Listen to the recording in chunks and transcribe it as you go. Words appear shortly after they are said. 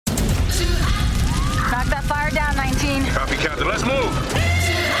Captain. Let's move.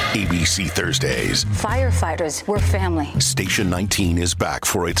 ABC Thursdays. Firefighters, we're family. Station 19 is back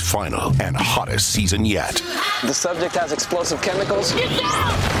for its final and hottest season yet. The subject has explosive chemicals. Get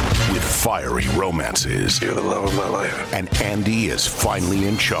down! With fiery romances. You're the love of my life. And Andy is finally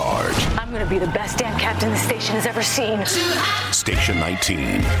in charge. I'm going to be the best damn captain the station has ever seen. Station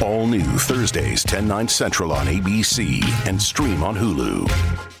 19. All new Thursdays, 10/9 Central on ABC and stream on Hulu.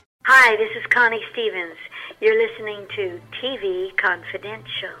 Hi, this is Connie Stevens. You're listening to TV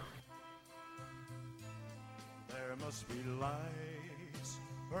Confidential. There must be lights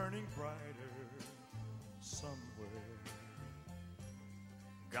burning brighter somewhere.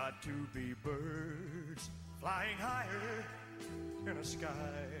 Got to be birds flying higher in a sky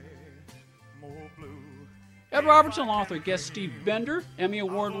more blue. Ed Robertson, author, guest Steve Bender, Emmy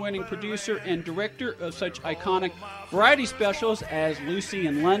Award-winning producer and director of such iconic variety specials as Lucy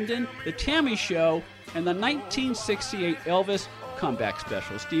in London, The Tammy Show, and the 1968 Elvis comeback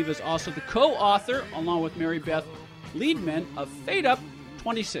special. Steve is also the co-author, along with Mary Beth Liedman, of Fade Up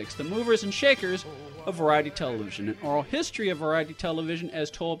 26, The Movers and Shakers of Variety Television, an oral history of variety television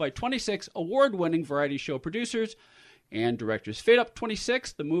as told by 26 award-winning variety show producers and directors. Fade Up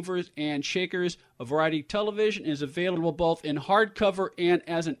 26, The Movers and Shakers of Variety Television, is available both in hardcover and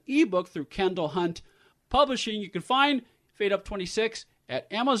as an ebook through Kendall Hunt Publishing. You can find Fade Up 26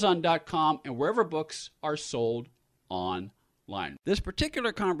 at Amazon.com and wherever books are sold online. This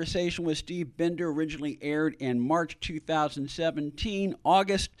particular conversation with Steve Bender originally aired in March 2017.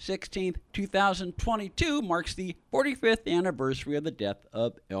 August 16th, 2022 marks the 45th anniversary of the death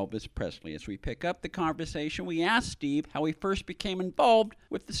of Elvis Presley. As we pick up the conversation, we asked Steve how he first became involved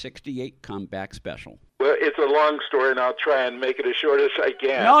with the 68 comeback special. Well, it's a long story, and I'll try and make it as short as I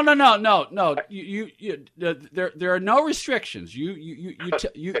can. No. There are no restrictions. You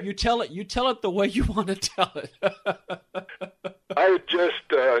tell it the way you want to tell it. I had just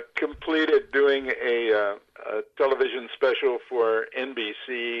completed doing a television special for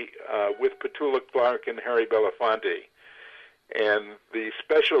NBC with Petula Clark and Harry Belafonte. And the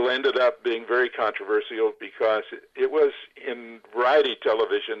special ended up being very controversial because it was in variety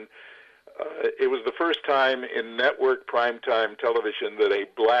television. It was the first time in network primetime television that a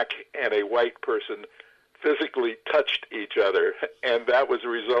black and a white person physically touched each other. And that was a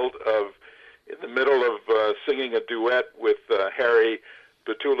result of, in the middle of singing a duet with Harry,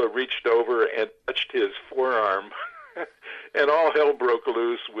 Petula reached over and touched his forearm. And all hell broke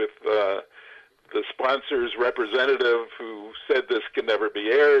loose with the sponsor's representative who said this can never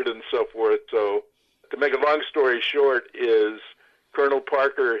be aired and so forth. So to make a long story short is Colonel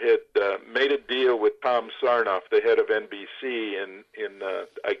Parker had made a deal with Tom Sarnoff, the head of NBC, in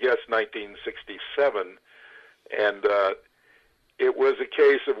I guess 1967, and it was a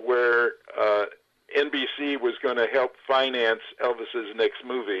case of where NBC was going to help finance Elvis's next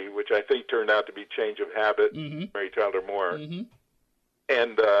movie, which I think turned out to be Change of Habit, Mary Tyler Moore. Mm-hmm.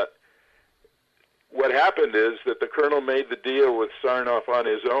 And what happened is that the Colonel made the deal with Sarnoff on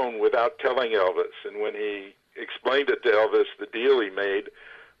his own without telling Elvis, and when he explained it to Elvis, the deal he made,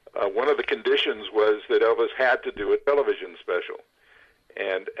 one of the conditions was that Elvis had to do a television special.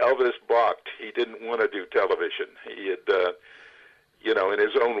 And Elvis balked. He didn't want to do television. He had, in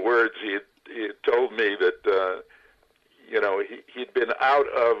his own words, he had told me that, he'd been out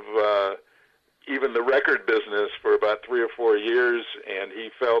of even the record business for about 3 or 4 years, and he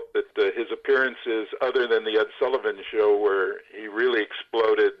felt that his appearances, other than the Ed Sullivan Show, where he really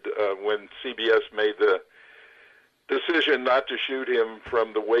exploded when CBS made the decision not to shoot him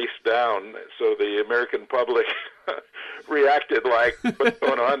from the waist down, so the American public reacted like, what's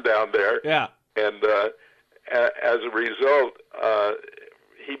going on down there? Yeah. And as a result,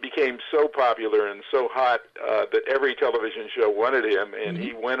 he became so popular and so hot that every television show wanted him, and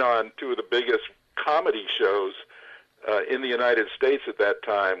he went on two of the biggest comedy shows in the United States at that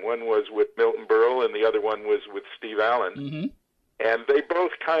time. One was with Milton Berle, and the other one was with Steve Allen. Mm-hmm. And they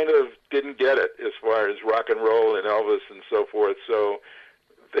both kind of didn't get it as far as rock and roll and Elvis and so forth. So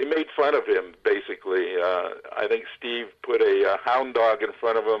they made fun of him, basically. I think Steve put a hound dog in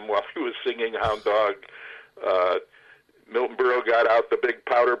front of him while he was singing Hound Dog. Milton Berle got out the big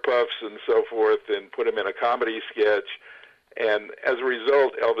powder puffs and so forth and put him in a comedy sketch. And as a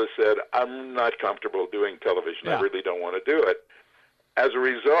result, Elvis said, I'm not comfortable doing television. Yeah. I really don't want to do it. As a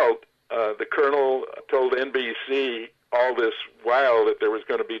result, the Colonel told NBC all this while that there was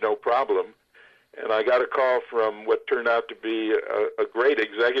going to be no problem. And I got a call from what turned out to be a great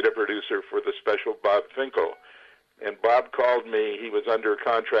executive producer for the special, Bob Finkel. And Bob called me. He was under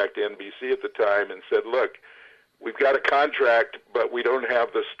contract to NBC at the time and said, look, we've got a contract, but we don't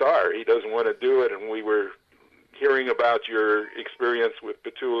have the star. He doesn't want to do it. And hearing about your experience with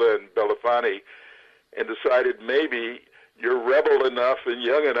Petula and Belafonte and decided maybe you're rebel enough and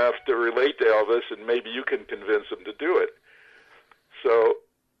young enough to relate to Elvis, and maybe you can convince him to do it. So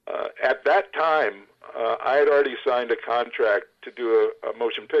at that time, I had already signed a contract to do a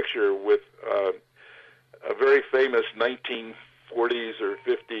motion picture with a very famous 1940s or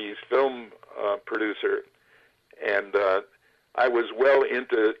 50s film producer, and I was well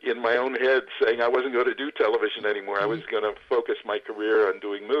in my own head saying I wasn't going to do television anymore. I was going to focus my career on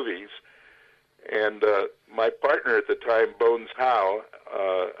doing movies. And my partner at the time, Bones Howe,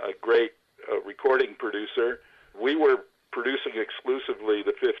 a great recording producer, we were producing exclusively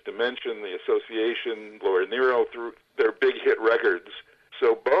The Fifth Dimension, The Association, Laura Nyro, through their big hit records.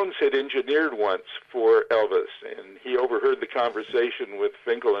 So Bones had engineered once for Elvis, and he overheard the conversation with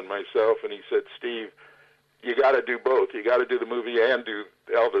Finkel and myself, and he said, Steve, you got to do both. You got to do the movie and do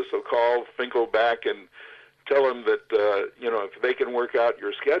Elvis. So call Finkel back and tell him that, if they can work out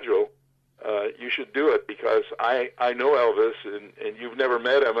your schedule, you should do it, because I know Elvis, and you've never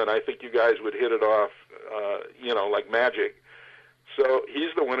met him, and I think you guys would hit it off, like magic. So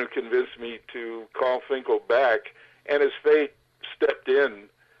he's the one who convinced me to call Finkel back, and as fate stepped in,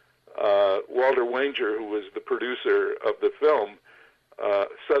 Walter Wanger, who was the producer of the film,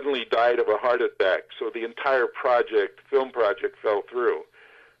 suddenly died of a heart attack, so the entire film project fell through.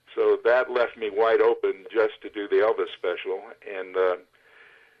 So that left me wide open just to do the Elvis special, and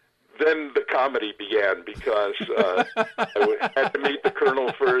then the comedy began, because I had to meet the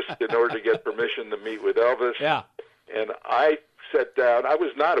Colonel first in order to get permission to meet with Elvis. Yeah. And I sat down. I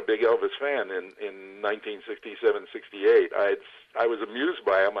was not a big Elvis fan in 1967, 68. I was amused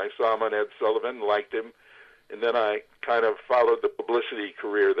by him. I saw him on Ed Sullivan, liked him, and then I kind of followed the publicity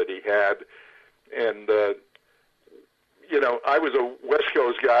career that he had. And, I was a West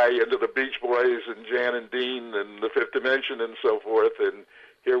Coast guy into the Beach Boys and Jan and Dean and The Fifth Dimension and so forth, and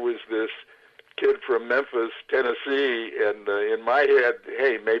here was this kid from Memphis, Tennessee, and in my head,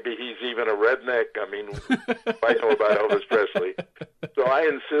 hey, maybe he's even a redneck. I mean, I know about Elvis Presley. So I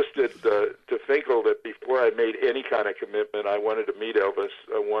insisted to Finkel that before I made any kind of commitment, I wanted to meet Elvis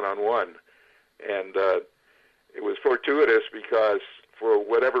one-on-one. And it was fortuitous because for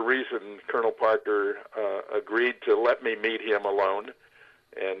whatever reason, Colonel Parker agreed to let me meet him alone.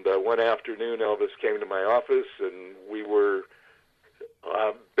 And one afternoon, Elvis came to my office, and we were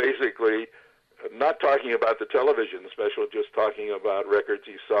basically not talking about the television special, just talking about records.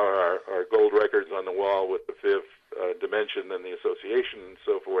 He saw our gold records on the wall with The Fifth Dimension and The Association and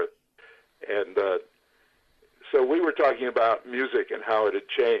so forth. And so we were talking about music and how it had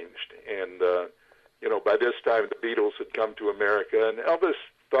changed. And, by this time the Beatles had come to America, and Elvis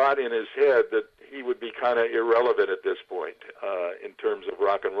thought in his head that he would be kind of irrelevant at this point in terms of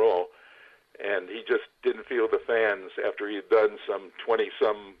rock and roll. And he just didn't feel the fans, after he had done some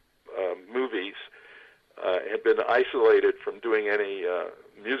 20-some movies, had been isolated from doing any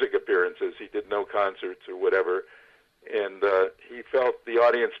music appearances. He did no concerts or whatever. And he felt the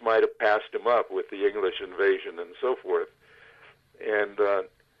audience might have passed him up with the English invasion and so forth. And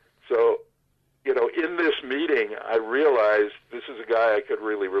so, in this meeting, I realized this is a guy I could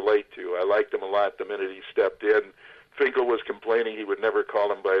really relate to. I liked him a lot the minute he stepped in. Finkel was complaining he would never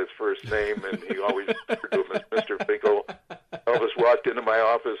call him by his first name, and he always referred to him as Mr. Finkel. Elvis walked into my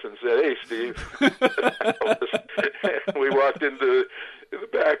office and said, "Hey, Steve." We walked into the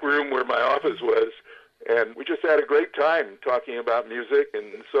back room where my office was, and we just had a great time talking about music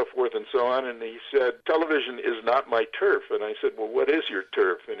and so forth and so on. And he said, "Television is not my turf." And I said, "Well, what is your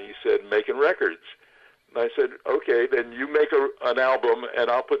turf?" And he said, "Making records." And I said, "Okay, then you make an album,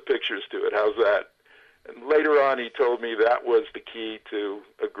 and I'll put pictures to it. How's that?" And later on, he told me that was the key to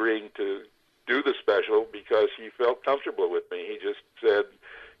agreeing to do the special, because he felt comfortable with me. He just said,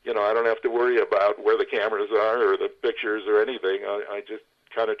 I don't have to worry about where the cameras are or the pictures or anything. I just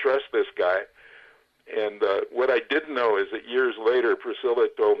kind of trust this guy. And what I didn't know is that years later, Priscilla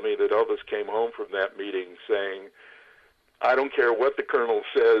told me that Elvis came home from that meeting saying, "I don't care what the Colonel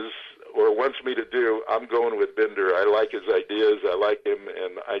says or wants me to do, I'm going with Binder. I like his ideas, I like him,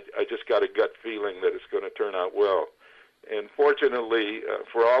 and I just got a gut feeling that it's going to turn out well." And fortunately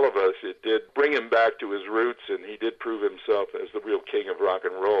for all of us, it did bring him back to his roots, and he did prove himself as the real king of rock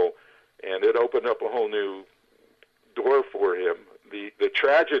and roll. And it opened up a whole new door for him. The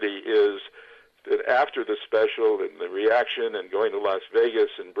tragedy is that after the special and the reaction and going to Las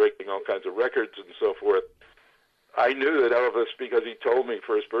Vegas and breaking all kinds of records and so forth, I knew that Elvis, because he told me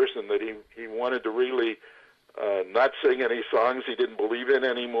first person that he wanted to really not sing any songs he didn't believe in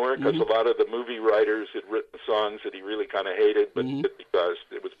anymore, because a lot of the movie writers had written songs that he really kind of hated, but because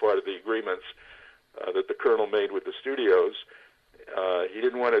it was part of the agreements. that the Colonel made with the studios. He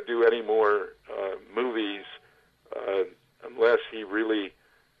didn't want to do any more movies unless he really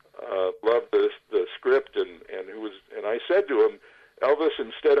loved the script, and I said to him, Elvis,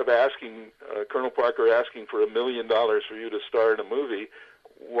 instead of Colonel Parker asking for $1 million for you to star in a movie,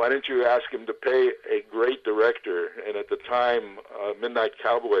 why don't you ask him to pay a great director? And at the time, Midnight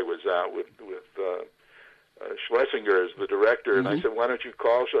Cowboy was out with Schlesinger as the director, and I said, why don't you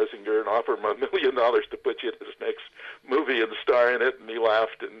call Schlesinger and offer him $1 million to put you in his next movie and star in it? And he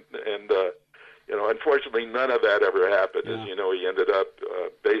laughed, and unfortunately, none of that ever happened. Yeah. As you know, he ended up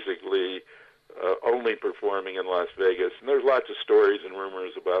basically only performing in Las Vegas. And there's lots of stories and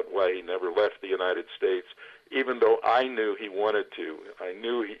rumors about why he never left the United States, even though I knew he wanted to. I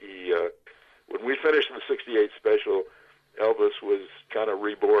knew he when we finished the 68 special, Elvis was kind of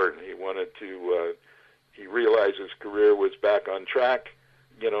reborn. He wanted to, he realized his career was back on track,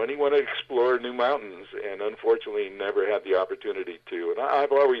 and he wanted to explore new mountains, and unfortunately never had the opportunity to. And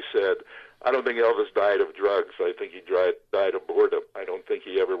I've always said, I don't think Elvis died of drugs. I think he died of boredom. I don't think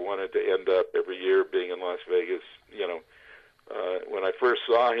he ever wanted to end up every year being in Las Vegas. When I first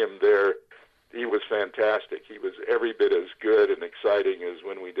saw him there, he was fantastic. He was every bit as good and exciting as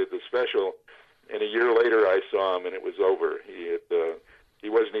when we did the special. And a year later, I saw him, and it was over. He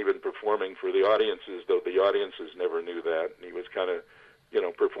wasn't even performing for the audiences, though the audiences never knew that. And he was kind of,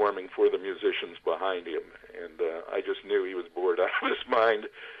 performing for the musicians behind him. And I just knew he was bored out of his mind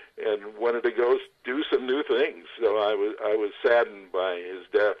and wanted to go do some new things. So I was saddened by his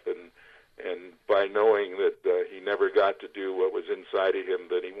death and by knowing that he never got to do what was inside of him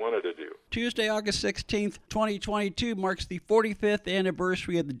that he wanted to do. Tuesday, August 16th, 2022 marks the 45th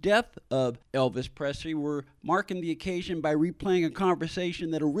anniversary of the death of Elvis Presley. We're marking the occasion by replaying a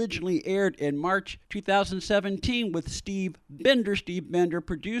conversation that originally aired in March 2017 with Steve Bender. Steve Bender,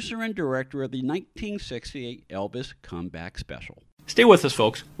 producer and director of the 1968 Elvis Comeback Special. Stay with us,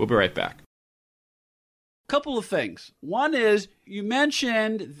 folks. We'll be right back. Couple of things. One is, you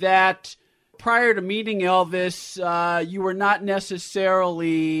mentioned that prior to meeting Elvis, you were not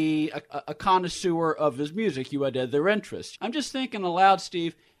necessarily a connoisseur of his music. You had other interests. I'm just thinking aloud,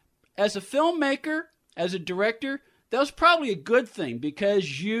 Steve, as a filmmaker, as a director, that was probably a good thing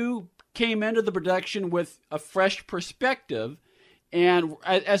because you came into the production with a fresh perspective, and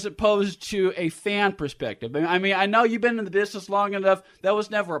as opposed to a fan perspective. I mean, I know you've been in the business long enough. That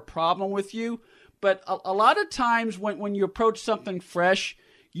was never a problem with you. But a lot of times when you approach something fresh,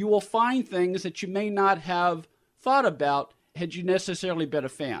 you will find things that you may not have thought about had you necessarily been a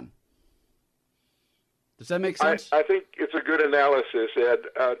fan. Does that make sense? I think it's a good analysis, Ed.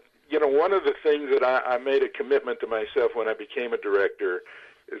 One of the things that I made a commitment to myself when I became a director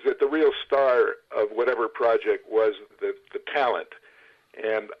is that the real star of whatever project was the talent.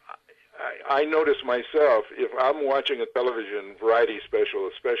 And I notice myself, if I'm watching a television variety special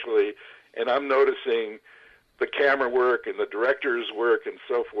especially, and I'm noticing the camera work and the director's work and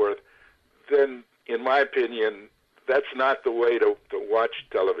so forth, then, in my opinion, that's not the way to watch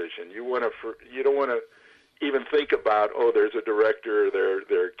television. You don't want to even think about, there's a director,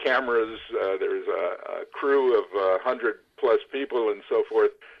 there are cameras, there's a crew of 100+ people and so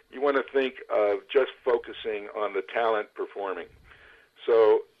forth. You want to think of just focusing on the talent performing.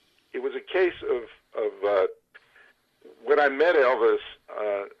 So it was a case of when I met Elvis,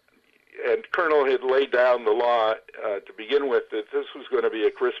 and Colonel had laid down the law to begin with that this was going to be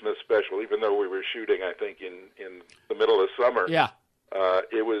a Christmas special, even though we were shooting, I think, in the middle of summer. Yeah.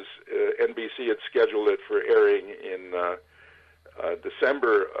 It was NBC had scheduled it for airing in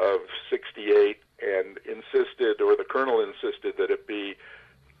December of '68, and the Colonel insisted that it be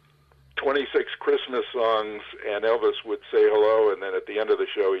 26 Christmas songs, and Elvis would say hello, and then at the end of the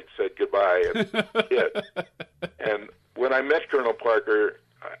show he'd say goodbye, and And when I met Colonel Parker,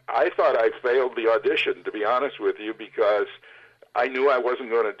 I thought I failed the audition, to be honest with you, because I knew I wasn't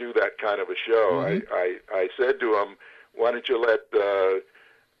going to do that kind of a show. Mm-hmm. I said to him, why don't you let,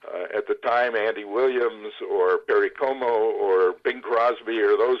 at the time, Andy Williams or Perry Como or Bing Crosby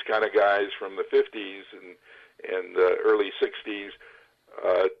or those kind of guys from the 50s and early 60s,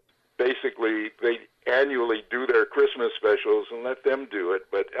 basically they annually do their Christmas specials and let them do it.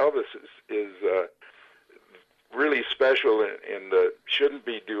 But Elvis is really special and shouldn't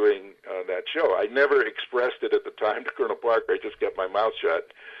be doing that show. I never expressed it at the time to Colonel Parker. I just kept my mouth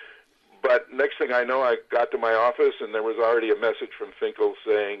shut. But next thing I know, I got to my office, and there was already a message from Finkel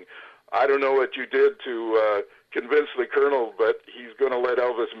saying, I don't know what you did to convince the Colonel, but he's going to let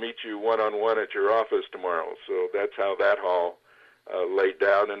Elvis meet you one-on-one at your office tomorrow. So that's how that haul laid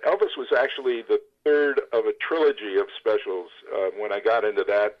down. And Elvis was actually the third of a trilogy of specials when I got into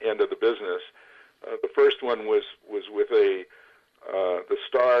that end of the business. The first one was with the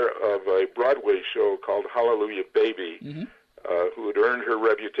star of a Broadway show called Hallelujah Baby, who had earned her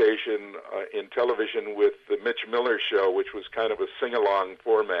reputation in television with the Mitch Miller Show, which was kind of a sing-along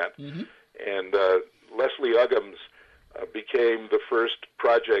format. And Leslie Uggams became the first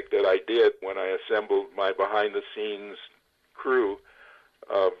project that I did when I assembled my behind-the-scenes crew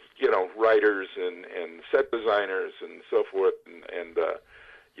of, writers and set designers and so forth. And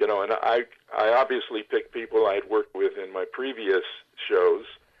I obviously picked people I had worked with in my previous shows,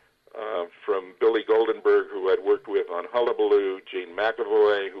 from Billy Goldenberg, who I'd worked with on Hullabaloo, Gene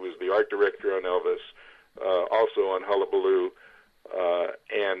McAvoy, who was the art director on Elvis, also on Hullabaloo,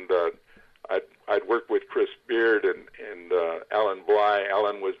 and I'd worked with Chris Beard and Alan Bly.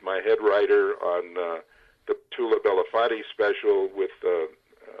 Alan was my head writer on the Petula Belafonte special with,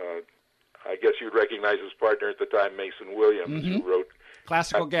 I guess you'd recognize his partner at the time, Mason Williams, who wrote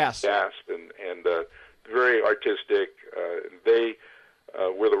Classical Gasp, and very artistic. They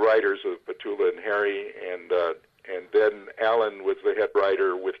were the writers of Petula and Harry, and then Alan was the head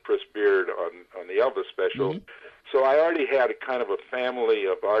writer with Chris Beard on the Elvis special. So I already had a kind of a family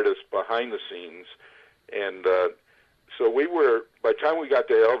of artists behind the scenes, and so we were, by the time we got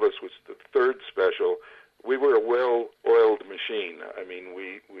to Elvis, which was the third special, we were a well-oiled machine. I mean,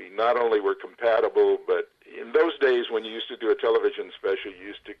 we not only were compatible, but in those days when you used to do a television special, you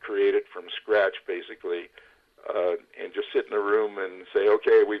used to create it from scratch, basically, and just sit in a room and say,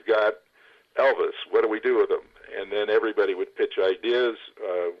 okay, we've got Elvis, what do we do with him? And then everybody would pitch ideas.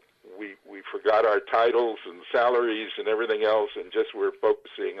 We forgot our titles and salaries and everything else, and just were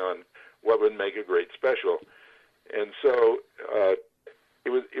focusing on what would make a great special. And so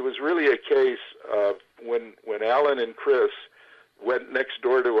it was really a case of when Alan and Chris went next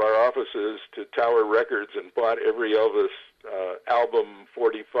door to our offices to Tower Records and bought every Elvis album,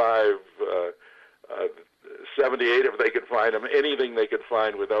 45, 78 if they could find them, anything they could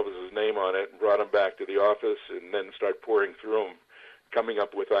find with Elvis's name on it, and brought them back to the office and then start pouring through them, coming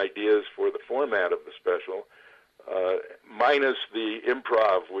up with ideas for the format of the special, minus the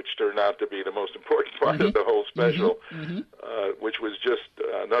improv, which turned out to be the most important part of the whole special, which was just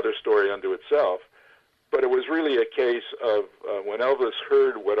another story unto itself. But it was really a case of when Elvis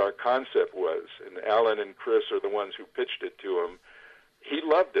heard what our concept was, and Alan and Chris are the ones who pitched it to him, he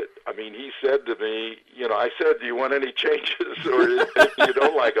loved it. I mean, he said to me, I said, do you want any changes or anything you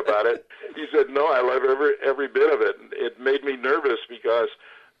don't like about it? He said, no, I love every bit of it. It made me nervous because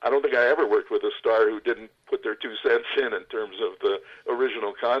I don't think I ever worked with a star who didn't put their 2 cents in terms of the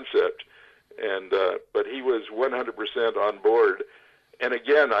original concept. And but he was 100% on board. And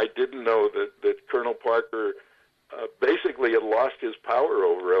again, I didn't know that Colonel Parker basically had lost his power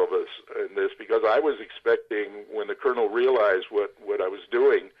over Elvis in this, because I was expecting, when the Colonel realized what I was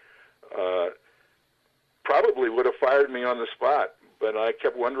doing, probably would have fired me on the spot. But I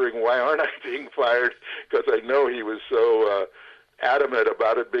kept wondering, why aren't I being fired? Because I know he was so adamant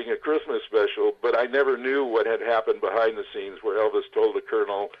about it being a Christmas special, but I never knew what had happened behind the scenes where Elvis told the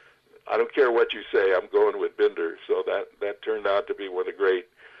Colonel, I don't care what you say, I'm going with Binder. So that turned out to be one of the great,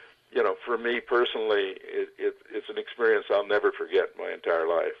 for me personally, it's an experience I'll never forget my entire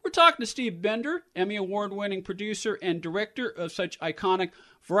life. We're talking to Steve Binder, Emmy Award-winning producer and director of such iconic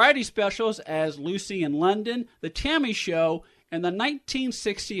variety specials as Lucy in London, The Tammy Show, and the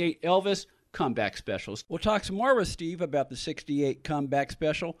 1968 Elvis Comeback Specials. We'll talk some more with Steve about the 68 Comeback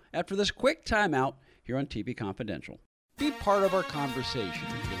Special after this quick timeout here on TV Confidential. Be part of our conversation.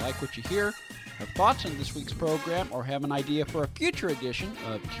 If you like what you hear, have thoughts on this week's program, or have an idea for a future edition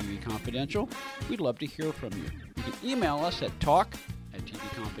of TV Confidential, we'd love to hear from you. You can email us at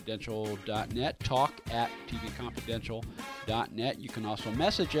talk@tvconfidential.net, talk@tvconfidential.net. You can also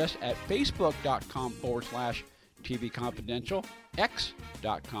message us at facebook.com/TV Confidential,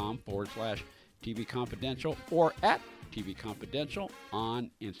 x.com/TV Confidential, or at TV Confidential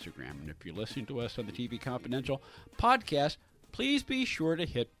on Instagram. And if you're listening to us on the TV Confidential podcast, please be sure to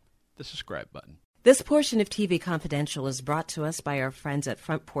hit the subscribe button. This portion of TV Confidential is brought to us by our friends at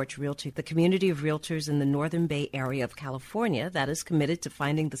Front Porch Realty, the community of realtors in the Northern Bay area of California that is committed to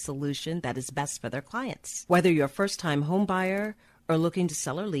finding the solution that is best for their clients. Whether you're a first-time home buyer or looking to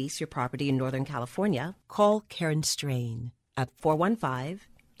sell or lease your property in Northern California, call Karen Strain at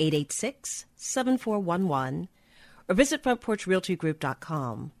 415-886-7411 or visit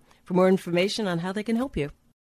frontporchrealtygroup.com for more information on how they can help you.